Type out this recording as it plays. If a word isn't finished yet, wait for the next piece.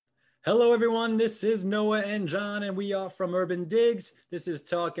Hello, everyone. This is Noah and John, and we are from Urban Digs. This is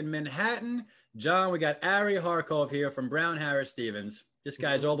Talking Manhattan. John, we got Ari Harkov here from Brown Harris Stevens. This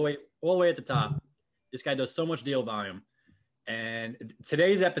guy's all the way at the top. This guy does so much deal volume. And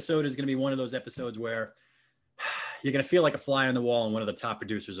today's episode is going to be one of those episodes where you're going to feel like a fly on the wall and one of the top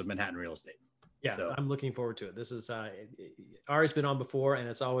producers of Manhattan real estate. Yeah, so I'm looking forward to it. This is Ari's been on before, and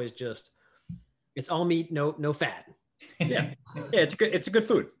it's always it's all meat, no fat. Yeah, it's good. It's a good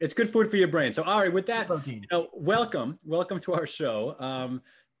food. It's good food for your brain. So Ari, with that, welcome to our show.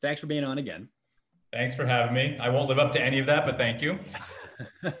 Thanks for being on again. Thanks for having me. I won't live up to any of that, but thank you.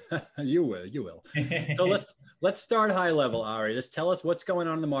 You will. So let's start high level, Ari. Just tell us what's going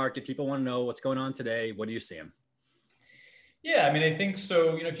on in the market. People want to know what's going on today. What are you seeing? Yeah, I mean, I think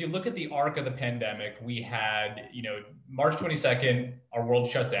so. If you look at the arc of the pandemic, we had, March 22nd, our world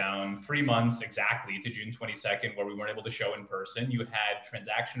shut down, 3 months exactly to June 22nd, where we weren't able to show in person. You had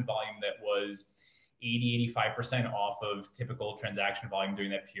transaction volume that was 85% off of typical transaction volume during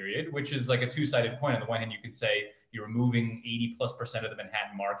that period, which is like a two-sided coin. On the one hand, you could say you're removing 80+% of the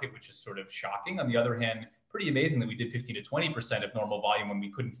Manhattan market, which is sort of shocking. On the other hand, pretty amazing that we did 15 to 20% of normal volume when we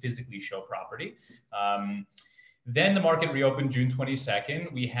couldn't physically show property. Then the market reopened June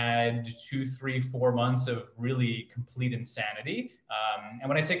 22nd. We had 2, 3, 4 months of really complete insanity. And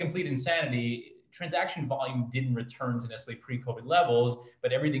when I say complete insanity, transaction volume didn't return to necessarily pre-COVID levels,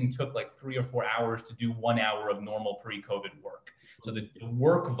 but everything took like 3 or 4 hours to do 1 hour of normal pre-COVID work. So the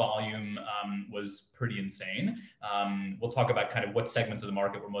work volume was pretty insane. We'll talk about kind of what segments of the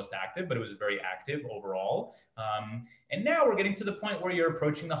market were most active, but it was very active overall. And now we're getting to the point where you're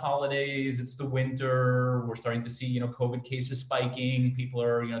approaching the holidays. It's the winter. We're starting to see, COVID cases spiking. People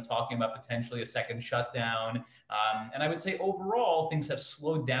are, talking about potentially a second shutdown. And I would say overall things have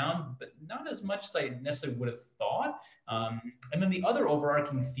slowed down, but not as much as I necessarily would have thought. And then the other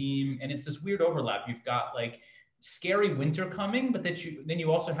overarching theme, and it's this weird overlap. You've got like scary winter coming, but then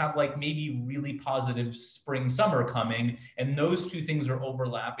you also have like maybe really positive spring, summer coming. And those two things are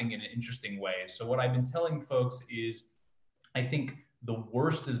overlapping in an interesting way. So what I've been telling folks is I think the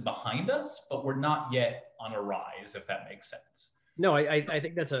worst is behind us, but we're not yet on a rise, if that makes sense. No, I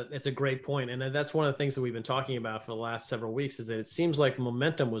think that's a great point. And that's one of the things that we've been talking about for the last several weeks is that it seems like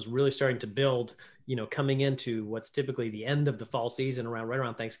momentum was really starting to build, coming into what's typically the end of the fall season right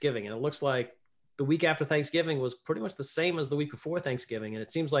around Thanksgiving. And it looks like the week after Thanksgiving was pretty much the same as the week before Thanksgiving. And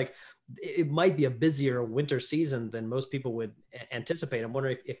it seems like it might be a busier winter season than most people would anticipate. I'm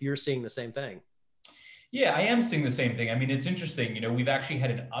wondering if you're seeing the same thing. Yeah, I am seeing the same thing. I mean, it's interesting. We've actually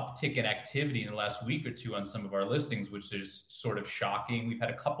had an uptick in activity in the last week or two on some of our listings, which is sort of shocking. We've had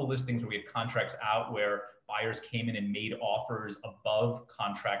a couple listings where we had contracts out where buyers came in and made offers above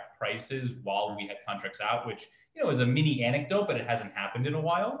contract prices while we had contracts out, which, is a mini anecdote, but it hasn't happened in a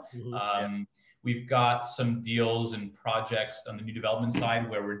while. Mm-hmm. We've got some deals and projects on the new development side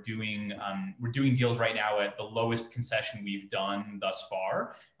where we're doing deals right now at the lowest concession we've done thus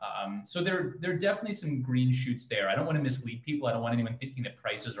far. So there are definitely some green shoots there. I don't want to mislead people. I don't want anyone thinking that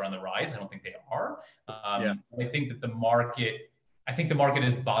prices are on the rise. I don't think they are. I think that the market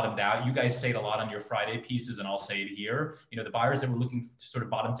has bottomed out. You guys say it a lot on your Friday pieces, and I'll say it here. The buyers that were looking to sort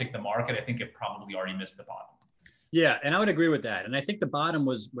of bottom tick the market, I think have probably already missed the bottom. Yeah, and I would agree with that. And I think the bottom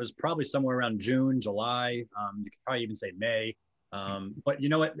was probably somewhere around June, July. You could probably even say May. But you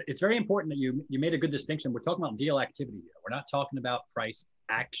know what? It's very important that you made a good distinction. We're talking about deal activity here. We're not talking about price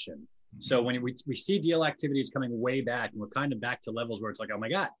action. Mm-hmm. So when we see deal activities coming way back, and we're kind of back to levels where it's like, oh my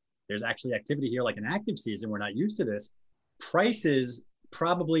God, there's actually activity here, like an active season. We're not used to this. Prices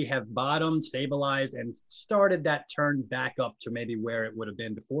probably have bottomed, stabilized, and started that turn back up to maybe where it would have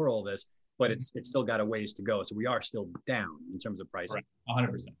been before all this. But it's still got a ways to go. So we are still down in terms of pricing. Right.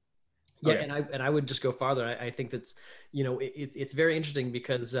 100%. Yeah, okay. and I would just go farther. I think that's, it's very interesting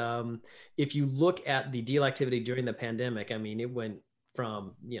because if you look at the deal activity during the pandemic, I mean, it went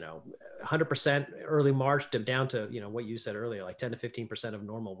from, 100% early March down to, what you said earlier, like 10 to 15% of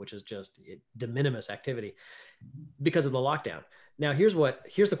normal, which is just de minimis activity because of the lockdown. Now, here's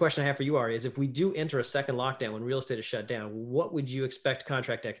the question I have for you, Ari, is if we do enter a second lockdown when real estate is shut down, what would you expect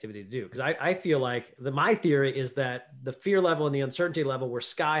contract activity to do? Because I feel like my theory is that the fear level and the uncertainty level were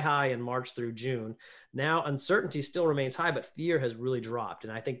sky high in March through June. Now, uncertainty still remains high, but fear has really dropped.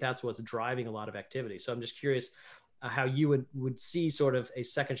 And I think that's what's driving a lot of activity. So I'm just curious how you would see sort of a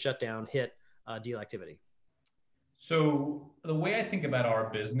second shutdown hit deal activity. So the way I think about our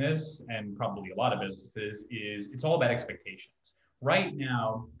business, and probably a lot of businesses, is it's all about expectations. Right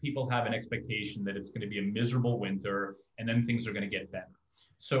now, people have an expectation that it's going to be a miserable winter and then things are going to get better.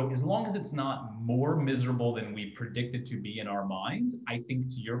 So as long as it's not more miserable than we predict it to be in our minds, I think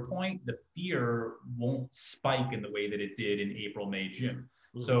to your point, the fear won't spike in the way that it did in April, May, June.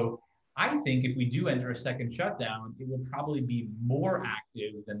 Mm-hmm. So I think if we do enter a second shutdown, it will probably be more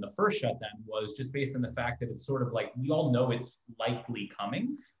active than the first shutdown was, just based on the fact that it's sort of like we all know it's likely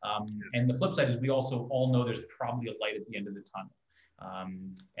coming. And the flip side is we also all know there's probably a light at the end of the tunnel.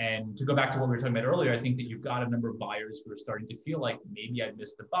 And to go back to what we were talking about earlier, I think that you've got a number of buyers who are starting to feel like maybe I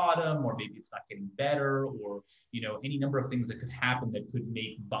missed the bottom, or maybe it's not getting better, or any number of things that could happen that could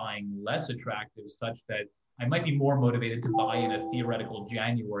make buying less attractive, such that I might be more motivated to buy in a theoretical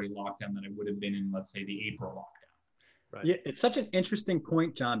January lockdown than I would have been in, let's say, the April lockdown. Right. Yeah, it's such an interesting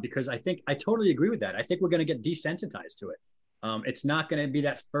point, John, because I totally agree with that. I think we're going to get desensitized to it. It's not going to be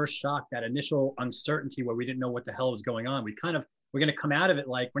that first shock, that initial uncertainty where we didn't know what the hell was going on. We're going to come out of it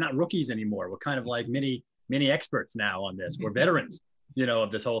like we're not rookies anymore. We're kind of like mini experts now on this. We're veterans, of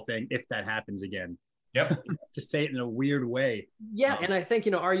this whole thing, if that happens again. Yep. To say it in a weird way. Yeah. And I think,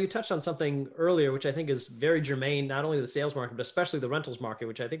 you touched on something earlier, which I think is very germane, not only to the sales market, but especially the rentals market,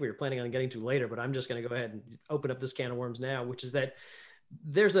 which I think we were planning on getting to later, but I'm just going to go ahead and open up this can of worms now, which is that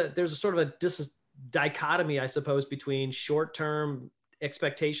there's a sort of a dichotomy, I suppose, between short-term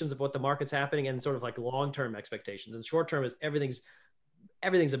expectations of what the market's happening and sort of like long-term expectations. And short-term is everything's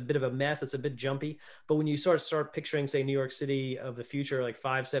a bit of a mess. It's a bit jumpy. But when you start picturing, say, New York City of the future, like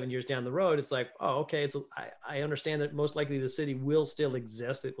 5-7 years down the road, it's like, oh, okay. I understand that most likely the city will still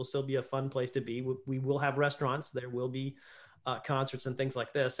exist. It will still be a fun place to be. We will have restaurants. There will be concerts and things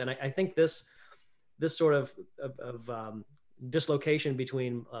like this. And I think this sort of dislocation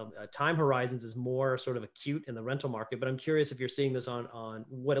between time horizons is more sort of acute in the rental market. But I'm curious if you're seeing this on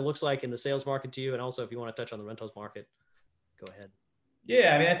what it looks like in the sales market to you. And also if you want to touch on the rentals market, go ahead.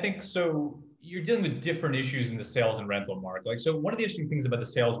 Yeah, I mean, I think so. You're dealing with different issues in the sales and rental market. So one of the interesting things about the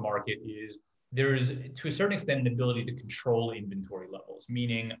sales market is there's, to a certain extent, an ability to control inventory levels,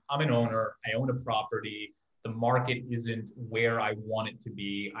 meaning I'm an owner, I own a property, the market isn't where I want it to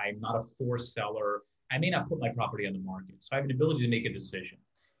be, I'm not a forced seller, I may not put my property on the market. So I have an ability to make a decision.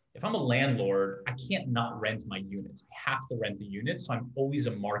 If I'm a landlord, I can't not rent my units. I have to rent the units, so I'm always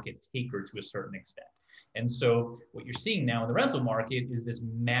a market taker to a certain extent. And so what you're seeing now in the rental market is this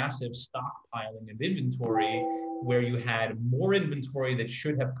massive stockpiling of inventory, where you had more inventory that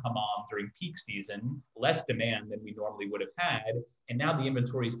should have come on during peak season, less demand than we normally would have had. And now the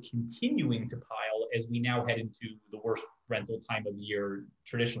inventory is continuing to pile as we now head into the worst rental time of year,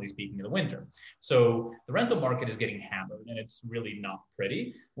 traditionally speaking, in the winter. So the rental market is getting hammered, and it's really not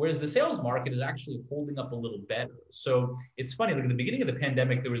pretty, whereas the sales market is actually holding up a little better. So it's funny, like at the beginning of the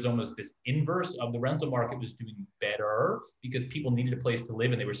pandemic, there was almost this inverse of the rental market was doing better because people needed a place to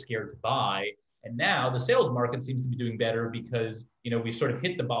live and they were scared to buy. And now the sales market seems to be doing better because, we sort of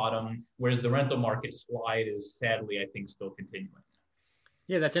hit the bottom, whereas the rental market slide is sadly, I think, still continuing.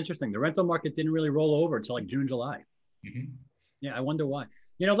 Yeah, that's interesting. The rental market didn't really roll over until like June, July. Mm-hmm. Yeah, I wonder why.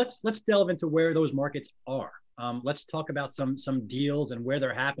 Let's delve into where those markets are. Let's talk about some deals and where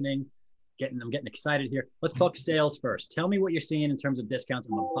they're happening. I'm getting excited here. Let's talk sales first. Tell me what you're seeing in terms of discounts.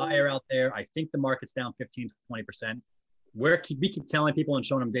 I'm a buyer out there. I think the market's down 15 to 20%. We keep telling people and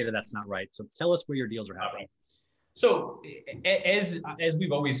showing them data that's not right. So tell us where your deals are happening. So as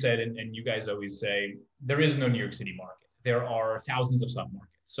we've always said, and you guys always say, there is no New York City market. There are thousands of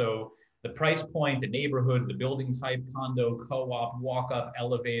submarkets. So the price point, the neighborhood, the building type, condo, co-op, walk-up,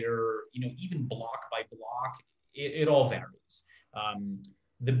 elevator, even block by block, it all varies.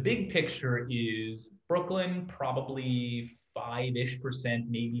 The big picture is Brooklyn, probably 5-ish%,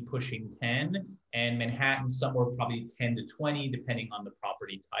 maybe pushing 10, and Manhattan somewhere probably 10 to 20, depending on the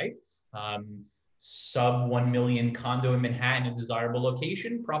property type. Sub 1 million condo in Manhattan, a desirable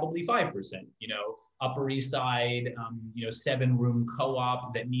location, probably 5%. Upper East Side, 7-room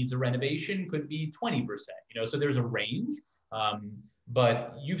co-op that needs a renovation could be 20%. So there's a range.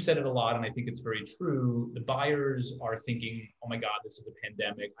 But you've said it a lot, and I think it's very true. The buyers are thinking, oh my God, this is a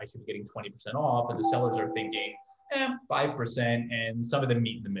pandemic, I should be getting 20% off. And the sellers are thinking, 5%, and some of them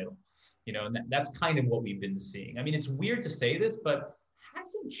meet in the middle. And that's kind of what we've been seeing. I mean, it's weird to say this, but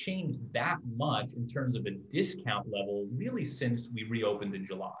hasn't changed that much in terms of a discount level really since we reopened in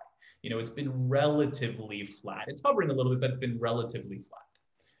July. It's been relatively flat. It's hovering a little bit, but it's been relatively flat.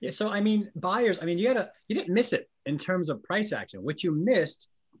 Yeah. So, I mean, buyers, you didn't miss it in terms of price action. What you missed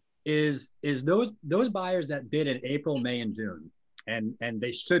is those buyers that bid in April, May, and June, and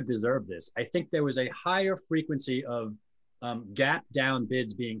they should deserve this. I think there was a higher frequency of gap down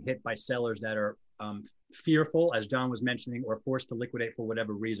bids being hit by sellers that are fearful, as John was mentioning, or forced to liquidate for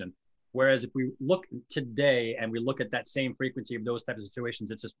whatever reason. Whereas if we look today and we look at that same frequency of those types of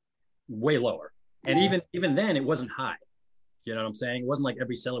situations, it's just way lower. And even then, it wasn't high. You know what I'm saying? It wasn't like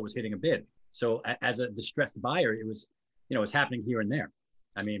every seller was hitting a bid. So as a distressed buyer, it was, you know, it's happening here and there.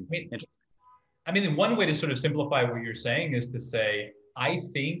 I mean, one way to sort of simplify what you're saying is to say, I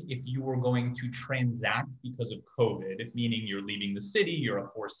think if you were going to transact because of COVID, meaning you're leaving the city, you're a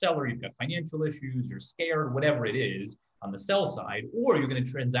forced seller, you've got financial issues, you're scared, whatever it is on the sell side, or you're going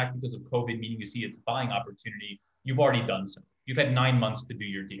to transact because of COVID, meaning you see it's a buying opportunity, you've already done so. You've had 9 months to do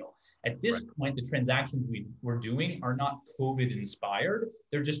your deal. At this point, the transactions we're doing are not COVID inspired.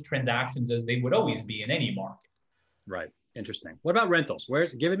 They're just transactions as they would always be in any market. Right. Interesting. What about rentals?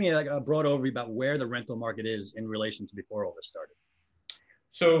 Give me like a broad overview about where the rental market is in relation to before all this started.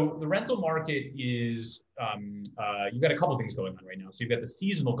 So the rental market is, you've got a couple of things going on right now. So you've got the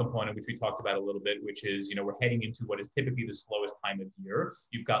seasonal component, which we talked about a little bit, which is, you know, we're heading into what is typically the slowest time of year.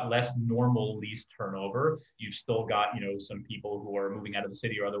 You've got less normal lease turnover. You've still got, you know, some people who are moving out of the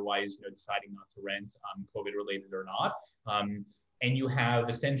city or otherwise, you know, deciding not to rent, COVID related or not. And you have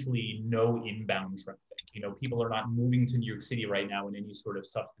essentially no inbound traffic. You know, people are not moving to New York City right now in any sort of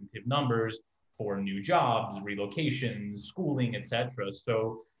substantive numbers for new jobs, relocations, schooling, et cetera.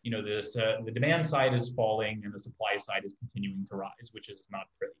 So, you know, the demand side is falling and the supply side is continuing to rise, which is not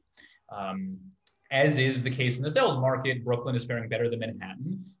pretty. As is the case in the sales market, Brooklyn is faring better than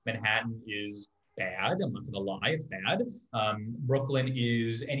Manhattan. Manhattan is bad. I'm not going to lie, it's bad. Brooklyn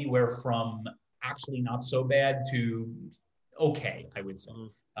is anywhere from actually not so bad to okay, I would say.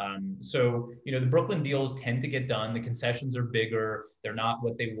 So, you know, the Brooklyn deals tend to get done. The concessions are bigger. They're not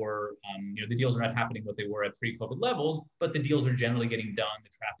what they were. You know, the deals are not happening what they were at pre-COVID levels, but the deals are generally getting done. The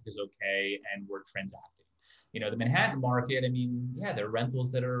traffic is okay, and we're transacting. You know, the Manhattan market, I mean, yeah, there are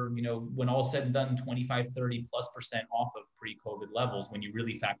rentals that are, you know, when all said and done, 25, 30+% off of pre-COVID levels when you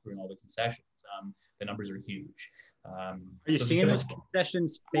really factor in all the concessions. The numbers are huge. Are you seeing those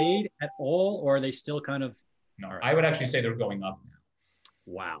concessions fade at all, or are they still kind of? No, I would actually say they're going up now.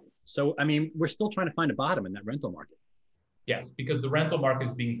 Wow. So, I mean, we're still trying to find a bottom in that rental market. Yes, because the rental market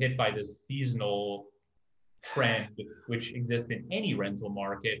is being hit by this seasonal trend, which exists in any rental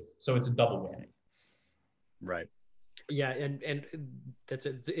market. So it's a double whammy. Right. Yeah, and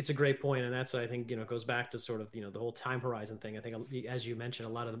it's a great point, and that's, I think, you know, goes back to sort of, you know, the whole time horizon thing. I think, as you mentioned,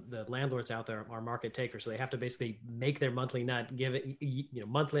 a lot of the landlords out there are market takers, so they have to basically make their monthly nut, give it, you know,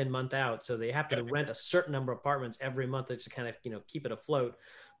 month in, month out. So they have to rent a certain number of apartments every month to kind of, you know, keep it afloat.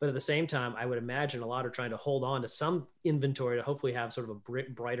 But at the same time, I would imagine a lot are trying to hold on to some inventory to hopefully have sort of a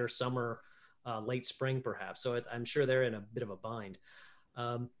brighter summer, late spring, perhaps. So I'm sure they're in a bit of a bind.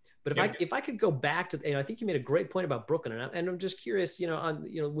 But if I could go back to, you know, I think you made a great point about Brooklyn, and I'm just curious, you know,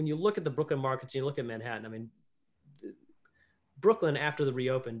 when you look at the Brooklyn markets, you look at Manhattan. I mean, Brooklyn after the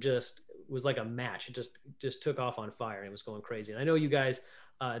reopen just was like a match. It just took off on fire and it was going crazy. And I know you guys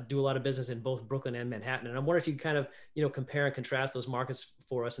do a lot of business in both Brooklyn and Manhattan, and I'm wondering if you kind of, you know, compare and contrast those markets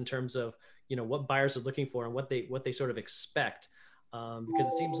for us in terms of, you know, what buyers are looking for and what they sort of expect, because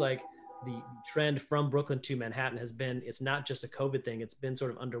it seems like the trend from Brooklyn to Manhattan has been, it's not just a COVID thing. It's been sort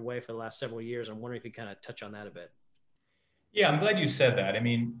of underway for the last several years. I'm wondering if you kind of touch on that a bit. Yeah, I'm glad you said that. I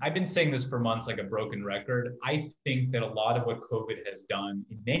mean, I've been saying this for months like a broken record. I think that a lot of what COVID has done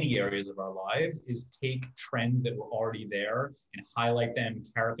in many areas of our lives is take trends that were already there and highlight them,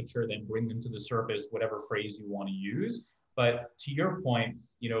 caricature them, bring them to the surface, whatever phrase you want to use. But to your point,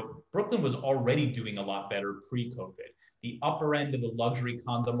 you know, Brooklyn was already doing a lot better pre-COVID. The upper end of the luxury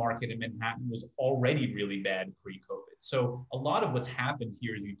condo market in Manhattan was already really bad pre-COVID. So a lot of what's happened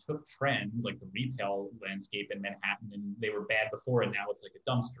here is you took trends like the retail landscape in Manhattan, and they were bad before, and now it's like a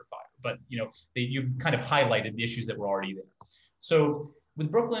dumpster fire. But you know, you've kind of highlighted the issues that were already there. So with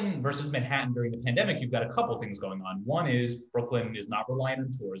Brooklyn versus Manhattan during the pandemic, you've got a couple things going on. One is Brooklyn is not reliant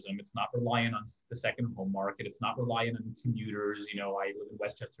on tourism. It's not reliant on the second home market. It's not reliant on commuters. You know, I live in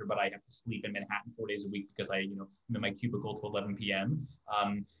Westchester, but I have to sleep in Manhattan 4 days a week because I'm in my cubicle till 11 p.m.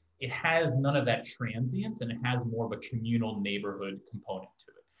 It has none of that transience, and it has more of a communal neighborhood component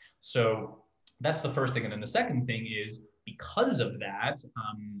to it. So that's the first thing. And then the second thing is, because of that,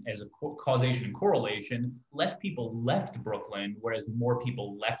 as a causation and correlation, less people left Brooklyn, whereas more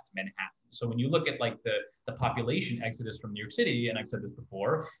people left Manhattan. So when you look at like the population exodus from New York City, and I've said this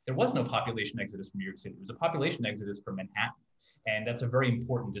before, there was no population exodus from New York City. There was a population exodus from Manhattan. And that's a very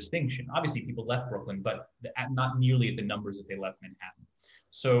important distinction. Obviously, people left Brooklyn, but not nearly at the numbers that they left Manhattan.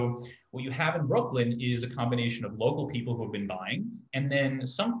 So what you have in Brooklyn is a combination of local people who have been buying, and then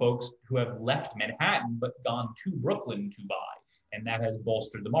some folks who have left Manhattan but gone to Brooklyn to buy. And that has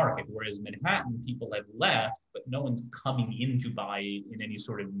bolstered the market. Whereas Manhattan, people have left, but no one's coming in to buy in any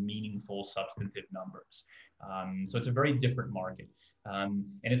sort of meaningful, substantive numbers. So it's a very different market. And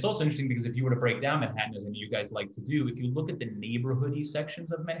it's also interesting because if you were to break down Manhattan, as I know you guys like to do, if you look at the neighborhoody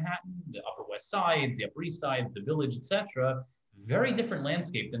sections of Manhattan, the Upper West Sides, the Upper East Sides, the Village, et cetera, very different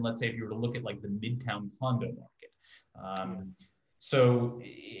landscape than, let's say, if you were to look at like the Midtown condo market. So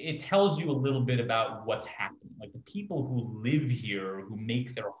it tells you a little bit about what's happening. Like the people who live here, who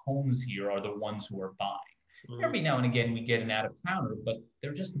make their homes here, are the ones who are buying. Every now and again, we get an out-of-towner, but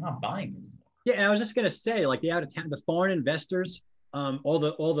they're just not buying anymore. Yeah, and I was just going to say, like the out-of-town, the foreign investors, all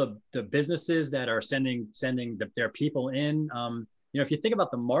the businesses that are sending their people in. If you think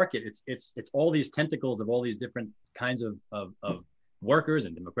about the market, it's all these tentacles of all these different kinds of workers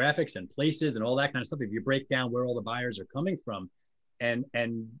and demographics and places and all that kind of stuff. If you break down where all the buyers are coming from, and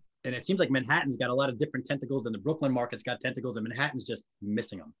it seems like Manhattan's got a lot of different tentacles, and the Brooklyn market's got tentacles, and Manhattan's just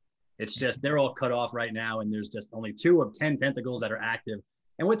missing them. It's just they're all cut off right now, and there's just only 2 of 10 tentacles that are active.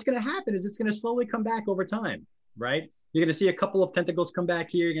 And what's going to happen is it's going to slowly come back over time, right? You're going to see a couple of tentacles come back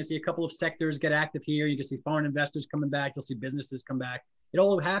here. You're going to see a couple of sectors get active here. You can see foreign investors coming back. You'll see businesses come back. It all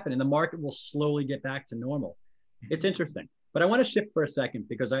will happen, and the market will slowly get back to normal. It's interesting. But I want to shift for a second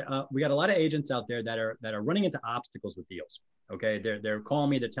because we got a lot of agents out there that are running into obstacles with deals. Okay, they're calling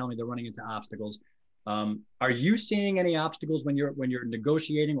me, they're telling me they're running into obstacles. Are you seeing any obstacles when you're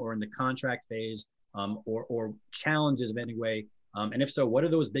negotiating or in the contract phase, or challenges of any way? And if so, what are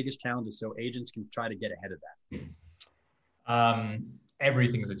those biggest challenges so agents can try to get ahead of that?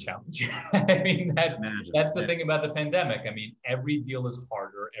 Everything's a challenge. I mean, that's the thing about the pandemic. I mean, every deal is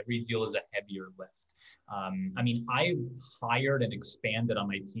harder. Every deal is a heavier lift. I mean, I've hired and expanded on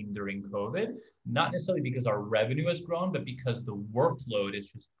my team during COVID, not necessarily because our revenue has grown, but because the workload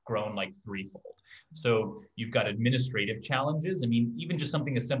has just grown like threefold. So you've got administrative challenges. I mean, even just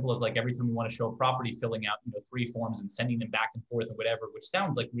something as simple as like every time we want to show a property, filling out 3 forms and sending them back and forth and whatever, which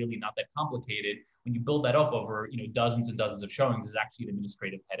sounds like really not that complicated. When you build that up over dozens and dozens of showings, is actually an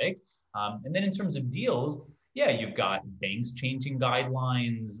administrative headache. And then in terms of deals, yeah, you've got banks changing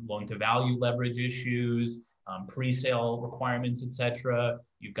guidelines, loan to value leverage issues, pre-sale requirements, et cetera.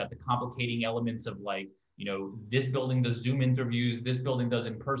 You've got the complicating elements of like, this building does Zoom interviews, this building does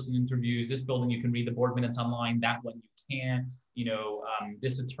in-person interviews, this building you can read the board minutes online, that one you can't.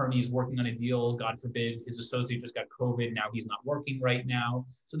 This attorney is working on a deal, God forbid, his associate just got COVID, now he's not working right now.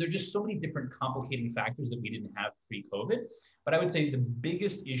 So there's just so many different complicating factors that we didn't have pre-COVID. But I would say the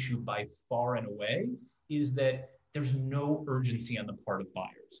biggest issue by far and away is that there's no urgency on the part of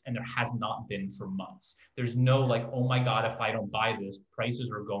buyers, and there has not been for months. There's no like, oh my God, if I don't buy this, prices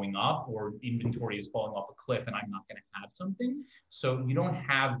are going up or inventory is falling off a cliff and I'm not gonna have something. So you don't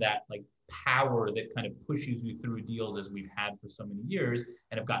have that like power that kind of pushes you through deals as we've had for so many years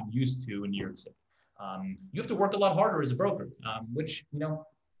and have gotten used to in New York City. You have to work a lot harder as a broker, which,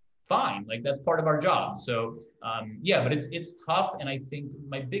 fine, like that's part of our job. So yeah, but it's tough. And I think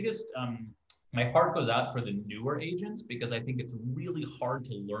my biggest, my heart goes out for the newer agents because I think it's really hard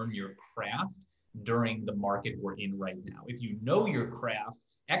to learn your craft during the market we're in right now. If you know your craft,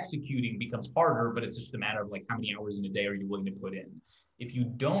 executing becomes harder, but it's just a matter of like how many hours in a day are you willing to put in. If you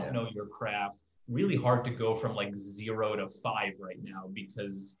don't know your craft, really hard to go from like 0 to 5 right now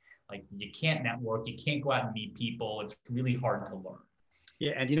because like you can't network, you can't go out and meet people. It's really hard to learn.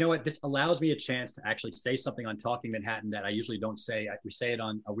 Yeah, and you know what? This allows me a chance to actually say something on Talking Manhattan that I usually don't say. We say it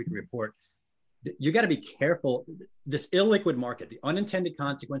on a weekly report. You got to be careful. This illiquid market, the unintended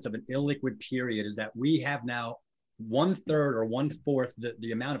consequence of an illiquid period is that we have now 1/3 or 1/4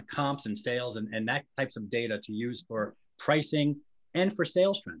 the amount of comps and sales and that types of data to use for pricing and for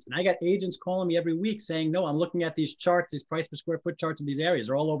sales trends. And I got agents calling me every week saying, no, I'm looking at these charts, these price per square foot charts in these areas.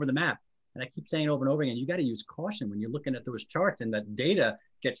 They're all over the map. And I keep saying over and over again, you got to use caution when you're looking at those charts and that data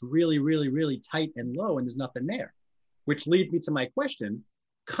gets really, really, really tight and low and there's nothing there, which leads me to my question,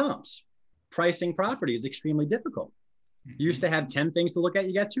 comps. Pricing property is extremely difficult. You used to have 10 things to look at,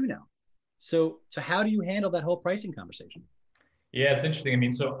 you got 2 now. So how do you handle that whole pricing conversation? Yeah, it's interesting. I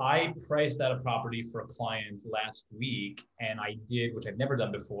mean, so I priced out a property for a client last week and I did, which I've never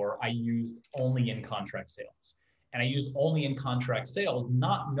done before, I used only in contract sales. And I used only in contract sales,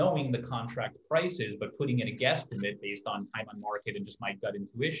 not knowing the contract prices, but putting in a guesstimate based on time on market and just my gut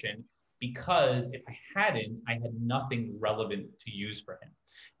intuition, because if I hadn't, I had nothing relevant to use for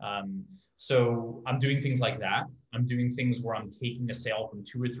him. So I'm doing things like that. I'm doing things where I'm taking a sale from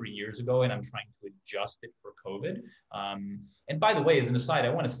 2 or 3 years ago and I'm trying to adjust it for COVID. And by the way, as an aside, I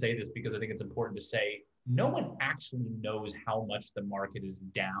want to say this because I think it's important to say, no one actually knows how much the market is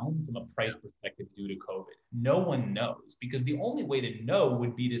down from a price perspective due to COVID. No one knows, because the only way to know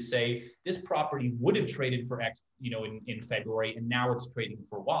would be to say this property would have traded for X, in February, and now it's trading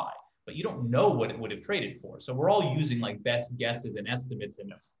for Y. But you don't know what it would have traded for. So we're all using like best guesses and estimates.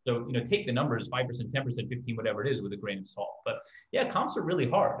 And so, take the numbers, 5%, 10%, 15, whatever it is, with a grain of salt. But yeah, comps are really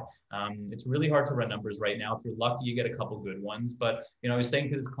hard. It's really hard to run numbers right now. If you're lucky, you get a couple good ones. But, I was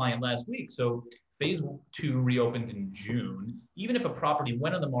saying to this client last week, so phase 2 reopened in June. Even if a property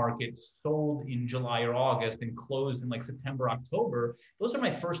went on the market, sold in July or August, and closed in like September, October, those are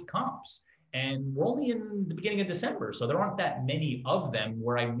my first comps. And we're only in the beginning of December. So there aren't that many of them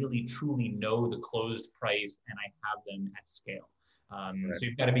where I really truly know the closed price and I have them at scale. Right. So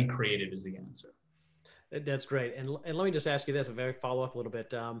you've got to be creative is the answer. That's great. And let me just ask you this, a very follow-up a little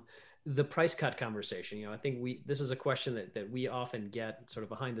bit. The price cut conversation, I think this is a question that we often get sort of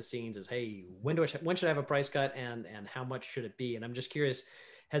behind the scenes is, hey, when should I have a price cut and how much should it be? And I'm just curious,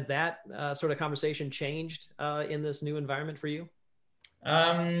 has that sort of conversation changed in this new environment for you?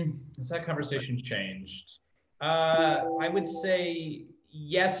 Has that conversation changed? I would say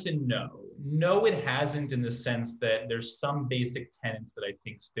yes and no. No, it hasn't, in the sense that there's some basic tenets that I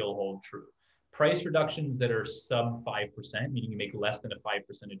think still hold true. Price reductions that are sub 5%, meaning you make less than a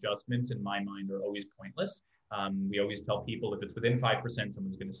 5% adjustment, in my mind, are always pointless. We always tell people if it's within 5%,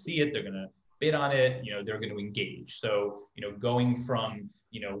 someone's going to see it, they're going to bid on it, they're going to engage. So, going from,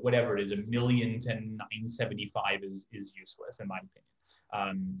 whatever it is, $1 million to 975 is useless, in my opinion.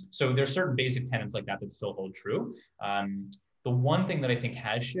 So there's certain basic tenets like that still hold true. The one thing that I think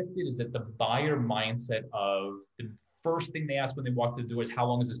has shifted is that the buyer mindset of the first thing they ask when they walk through the door is how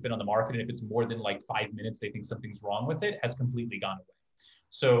long has this been on the market? And if it's more than like 5 minutes, they think something's wrong with it, has completely gone away.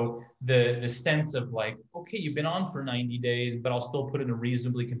 So the sense of like, okay, you've been on for 90 days, but I'll still put in a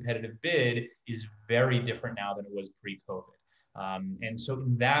reasonably competitive bid is very different now than it was pre-COVID. And so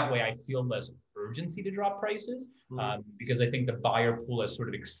in that way, I feel less urgency to drop prices because I think the buyer pool has sort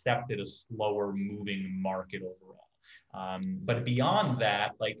of accepted a slower moving market overall. But beyond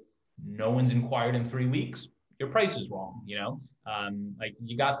that, like, no one's inquired in 3 weeks. Your price is wrong, like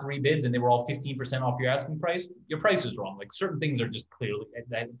you got 3 bids and they were all 15% off your asking price. Your price is wrong. Like certain things are just clearly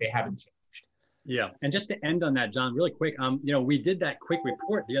that they haven't changed. Yeah. And just to end on that, John, really quick, we did that quick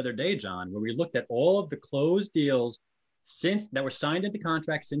report the other day, John, where we looked at all of the closed deals that were signed into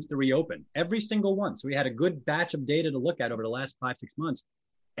contract since the reopen, every single one. So we had a good batch of data to look at over the last 5-6 months.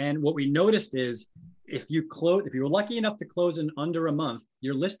 And what we noticed is if you were lucky enough to close in under a month,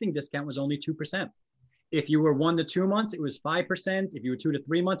 your listing discount was only 2%. If you were 1 to 2 months, it was 5%. If you were 2 to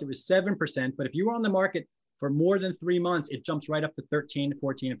 3 months, it was 7%. But if you were on the market for more than 3 months, it jumps right up to 13,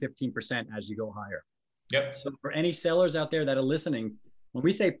 14, and 15% as you go higher. Yep. So for any sellers out there that are listening, when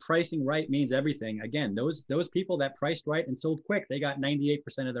we say pricing right means everything, again, those people that priced right and sold quick, they got 98%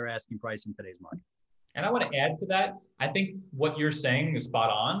 of their asking price in today's market. And I want to add to that, I think what you're saying is spot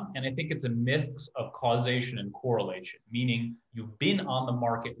on. And I think it's a mix of causation and correlation, meaning you've been on the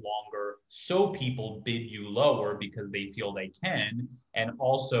market longer, so people bid you lower because they feel they can. And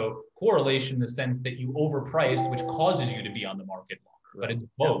also correlation in the sense that you overpriced, which causes you to be on the market longer. But it's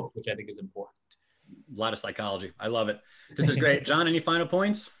both, which I think is important. A lot of psychology. I love it. This is great. John, any final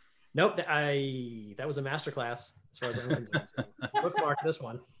points? Nope. That was a masterclass as far as I'm concerned. So bookmark this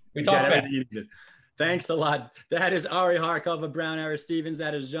one. We talked about Thanks a lot. That is Ari Harkov of Brown Harris Stevens.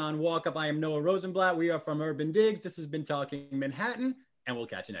 That is John Walkup. I am Noah Rosenblatt. We are from Urban Digs. This has been Talking Manhattan, and we'll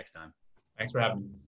catch you next time. Thanks for having me.